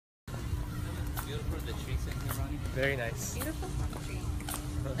beautiful the trees in here, Ronnie? Very nice. Beautiful country.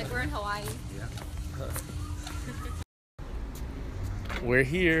 Like we're in Hawaii. Yeah. We're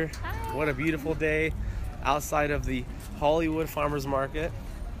here. Hi. What a beautiful day outside of the Hollywood Farmers Market.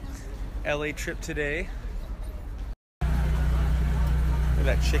 LA trip today. Look at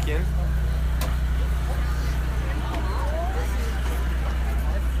that chicken.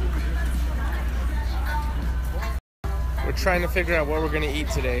 We're trying to figure out what we're gonna eat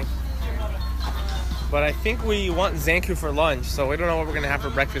today. But I think we want Zanku for lunch, so we don't know what we're gonna have for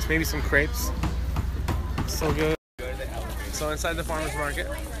breakfast. Maybe some crepes. So good. So inside the farmer's market,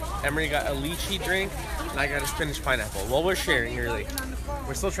 Emery got a lychee drink, and I got a spinach pineapple. Well, we're sharing, really.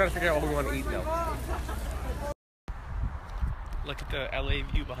 We're still trying to figure out what we want to eat, though. Look at the LA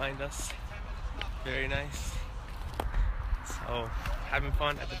view behind us. Very nice. So, having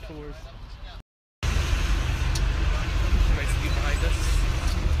fun at the tours. Nice view behind us.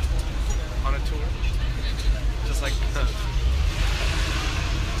 On a tour. Just like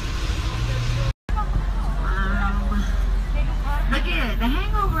Look at The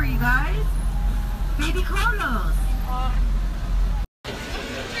Hangover, you guys. Baby Carlos.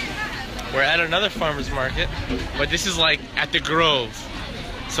 we're at another farmer's market, but this is like at the Grove.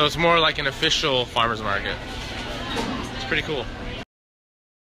 So it's more like an official farmer's market. It's pretty cool.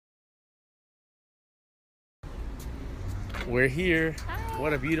 We're here. Hi.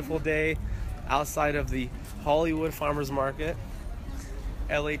 What a beautiful day outside of the Hollywood Farmers Market.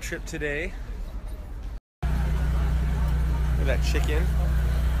 LA trip today. Look at that chicken.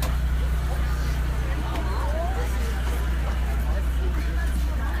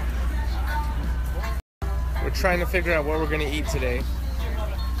 We're trying to figure out what we're gonna eat today.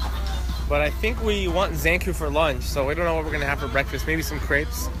 But I think we want Zanku for lunch, so we don't know what we're gonna have for breakfast. Maybe some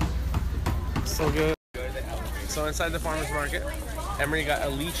crepes. So good. So inside the farmer's market, Emery got a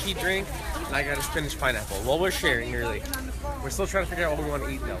lychee drink, and I got a spinach pineapple. Well, we're sharing, really. We're still trying to figure out what we want to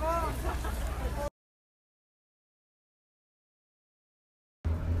eat, though.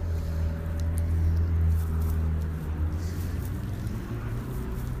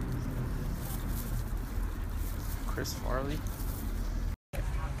 Chris Farley. We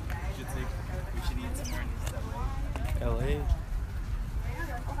should eat somewhere in LA.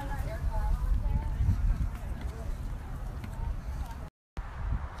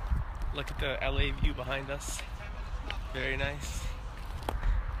 Look at the LA view behind us. Very nice.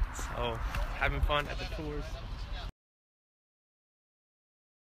 So, having fun at the tours.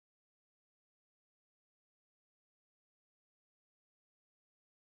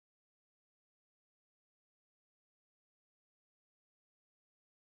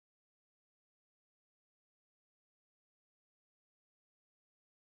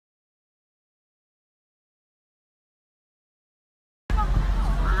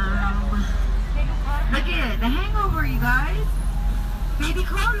 Look at The Hangover, you guys. Baby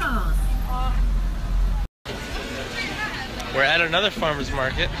Carlos. We're at another farmer's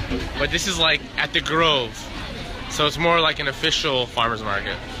market, but this is like at the Grove. So it's more like an official farmer's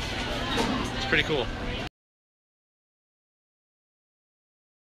market. It's pretty cool.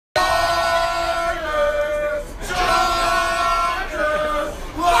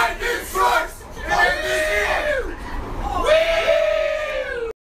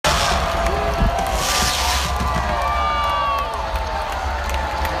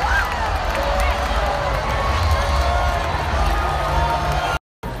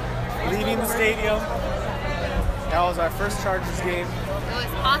 Leaving the stadium. That was our first Chargers game. It was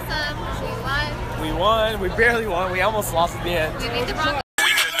awesome. We won. We won. We barely won. We almost lost at the end. We beat the Broncos.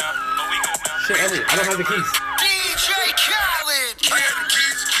 Shit, Emily, I don't have the keys. DJ Khaled! I got the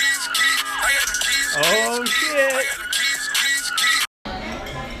keys. I got the keys. Oh shit!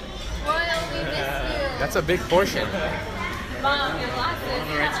 Royal, we miss you. That's a big portion. Mom, your glasses.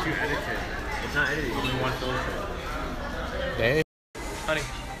 the rights to edit it. It's not edited, you only want filter. Dang. Honey,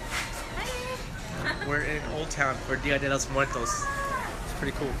 we're in Old Town for Dia de los Muertos. It's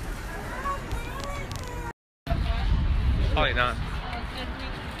pretty cool. Probably not.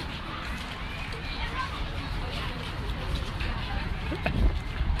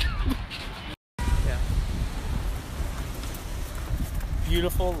 Yeah.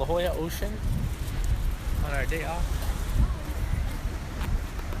 Beautiful La Jolla Ocean on our day off.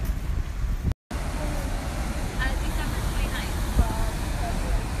 December 29th.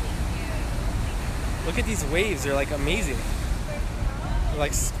 Look at these waves, they're like amazing. They're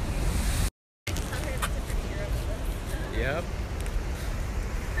like. Yep.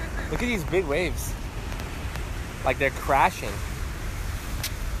 Look at these big waves. Like they're crashing.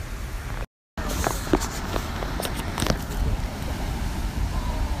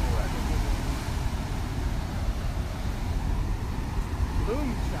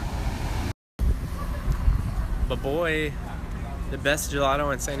 But boy, the best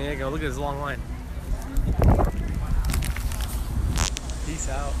gelato in San Diego. Look at this long line. Peace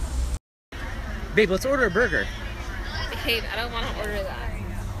out. Babe, let's order a burger. Babe, I don't want to order that.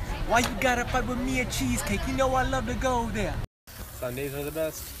 Why you gotta fight with me and cheesecake? You know I love to go there. Sundays are the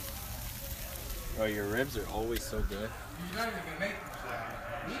best. Oh, your ribs are always so good.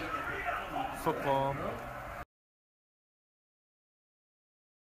 Football.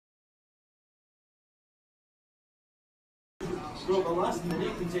 Bro, the last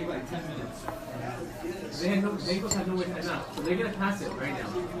minute can take like 10 minutes. Bengals have no way to end up, so they're gonna pass it right now.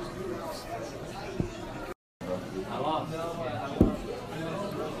 I lost.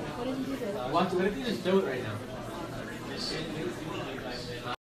 What if you just do it right now?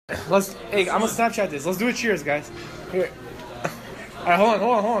 Hey, I'm gonna Snapchat this. Let's do a cheers, guys. Here. Alright,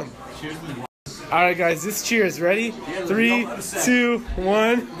 hold on. Cheers. Alright, guys, this cheers. Ready? 3, 2,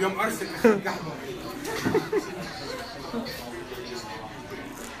 1.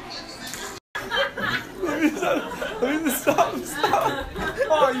 Let me stop.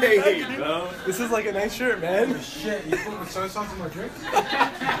 Oh, hey, bro. This is like a nice shirt, man. Shit, you put soy sauce in my drink?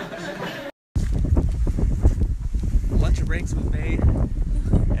 Lunch breaks with May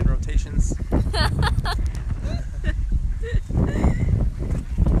and rotations.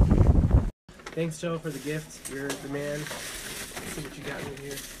 Thanks, Joe, for the gift. You're the man. Let's see what you got me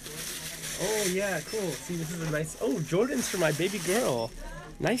here. Oh, yeah, cool. See, this is a nice... Oh, Jordan's for my baby girl.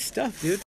 Nice stuff, dude.